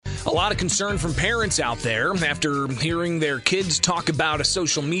A lot of concern from parents out there after hearing their kids talk about a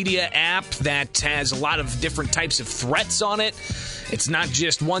social media app that has a lot of different types of threats on it. It's not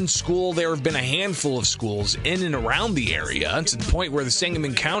just one school. There have been a handful of schools in and around the area, to the point where the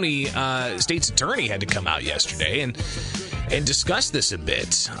Sangamon County state's attorney had to come out yesterday and discuss this a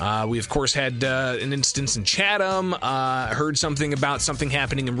bit. We, of course, had an instance in Chatham, heard something about something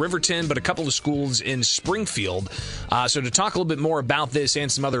happening in Riverton, but a couple of schools in Springfield. So to talk a little bit more about this and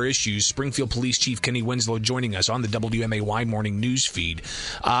some other issues, Springfield Police Chief Kenny Winslow joining us on the WMAY Morning News feed.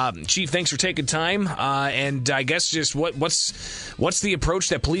 Chief, thanks for taking time. And I guess just what's the approach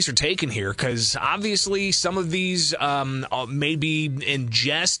that police are taking here? Because obviously some of these may be in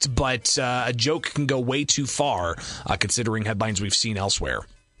jest, but a joke can go way too far, considering headlines we've seen elsewhere.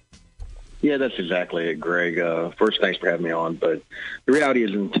 Yeah, that's exactly it, Greg. First, thanks for having me on. But the reality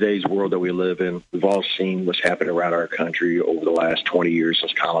is, in today's world that we live in, we've all seen what's happened around our country over the last 20 years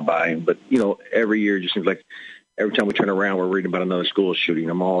since Columbine. But, every year it just seems like every time we turn around, we're reading about another school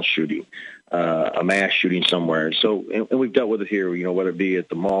shooting, a mall shooting, a mass shooting somewhere. So, and we've dealt with it here, whether it be at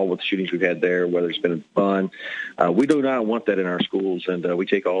the mall with the shootings we've had there, whether it's been fun. We do not want that in our schools, and we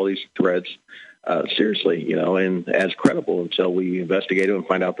take all these threats seriously, and as credible until we investigate them and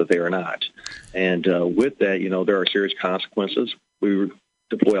find out that they are not. And with that, there are serious consequences. We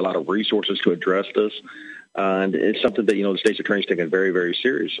deploy a lot of resources to address this. And it's something that, the state's attorney's taken very, very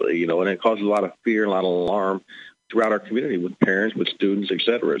seriously, and it causes a lot of fear and a lot of alarm throughout our community with parents, with students, et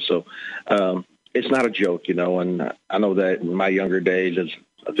cetera. So it's not a joke, and I know that in my younger days as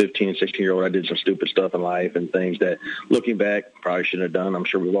a 15, 16-year-old, I did some stupid stuff in life and things that, looking back, probably shouldn't have done. I'm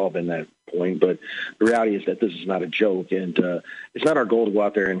sure we've all been that point. But the reality is that this is not a joke. And it's not our goal to go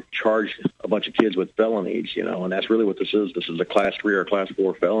out there and charge a bunch of kids with felonies, and that's really what this is. This is a Class 3 or Class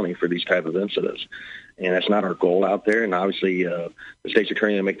 4 felony for these type of incidents. And that's not our goal out there. And obviously, the state's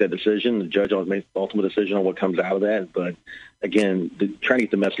attorney will make that decision. The judge will make the ultimate decision on what comes out of that. But again, trying to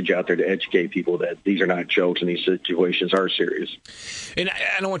get the message out there to educate people that these are not jokes and these situations are serious. And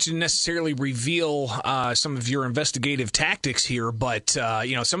I don't want you to necessarily reveal some of your investigative tactics here, but,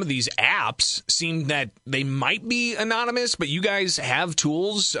 some of these apps seem that they might be anonymous, but you guys have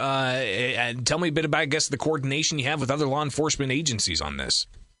tools. And tell me a bit about, I guess, the coordination you have with other law enforcement agencies on this.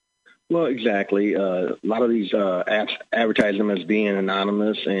 Well, exactly. A lot of these apps advertise them as being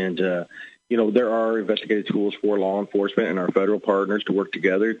anonymous, and there are investigative tools for law enforcement and our federal partners to work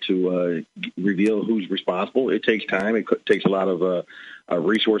together to reveal who's responsible. It takes time. It takes a lot of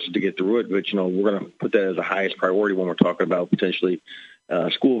resources to get through it, but, we're going to put that as the highest priority when we're talking about potentially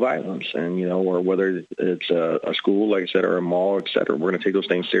school violence and, or whether it's a school, like I said, or a mall, et cetera. We're going to take those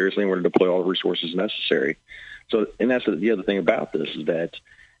things seriously, and we're going to deploy all the resources necessary. So, and that's the other thing about this is that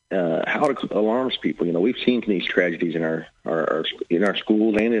how it alarms people. We've seen these tragedies in our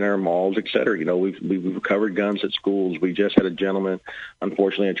schools and in our malls, et cetera. We've recovered guns at schools. We just had a gentleman,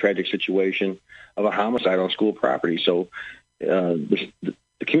 unfortunately, a tragic situation of a homicide on school property. So the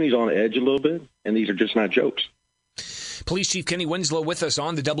community's on edge a little bit, and these are just not jokes. Police Chief Kenny Winslow with us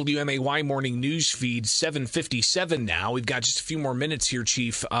on the WMAY Morning News feed, 7:57 now. We've got just a few more minutes here,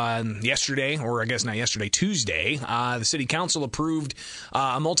 Chief. Yesterday, or I guess not yesterday, Tuesday, the City Council approved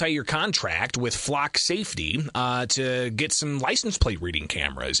a multi-year contract with Flock Safety to get some license plate reading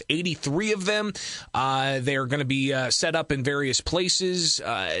cameras. 83 of them. They're going to be set up in various places.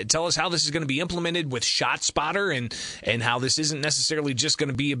 Tell us how this is going to be implemented with ShotSpotter and how this isn't necessarily just going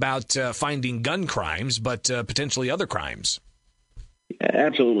to be about finding gun crimes, but potentially other crimes.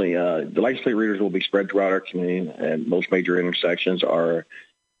 Absolutely. The license plate readers will be spread throughout our community, and most major intersections are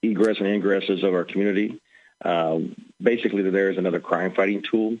egress and ingresses of our community. Basically, there is another crime-fighting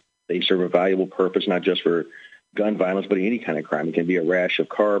tool. They serve a valuable purpose, not just for gun violence, but any kind of crime. It can be a rash of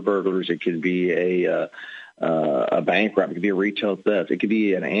car burglars. It can be a bank robbery. It could be a retail theft. It could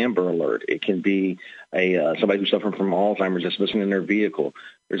be an Amber Alert. It can be somebody who's suffering from Alzheimer's that's missing in their vehicle.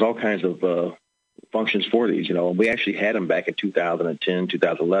 There's all kinds of functions for these. We actually had them back in 2010,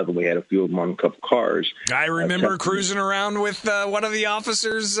 2011. We had a few of them on a couple cars. I remember cruising around with one of the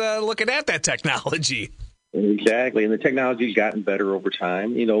officers looking at that technology. Exactly, and the technology's gotten better over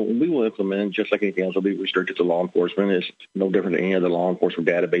time. We will implement, just like anything else, it'll be restricted to law enforcement. It's no different than any other law enforcement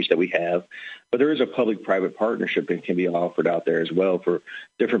database that we have. But there is a public-private partnership that can be offered out there as well for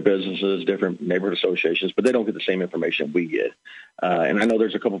different businesses, different neighborhood associations, but they don't get the same information we get. And I know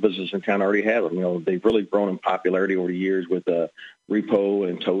there's a couple businesses in town already have them. They've really grown in popularity over the years with repo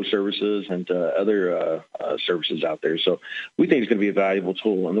and tow services and other services out there. So we think it's going to be a valuable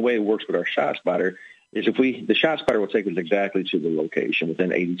tool. And the way it works with our ShotSpotter is the ShotSpotter will take us exactly to the location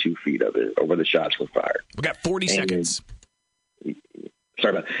within 82 feet of it, or where the shots were fired. We got 40 seconds.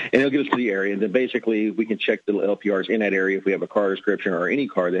 Sorry about that. And it'll get us to the area. And then basically we can check the LPRs in that area if we have a car description or any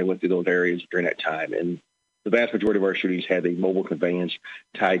car that went through those areas during that time. And the vast majority of our shootings had a mobile conveyance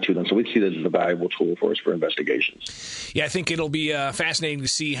tied to them. So we see this as a valuable tool for us for investigations. Yeah, I think it'll be fascinating to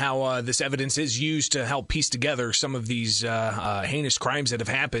see how this evidence is used to help piece together some of these heinous crimes that have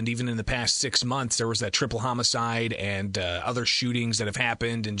happened even in the past 6 months. There was that triple homicide and other shootings that have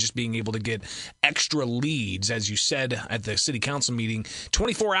happened, and just being able to get extra leads, as you said at the city council meeting,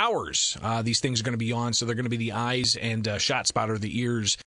 24 hours these things are going to be on, so they're going to be the eyes and shot spotter, the ears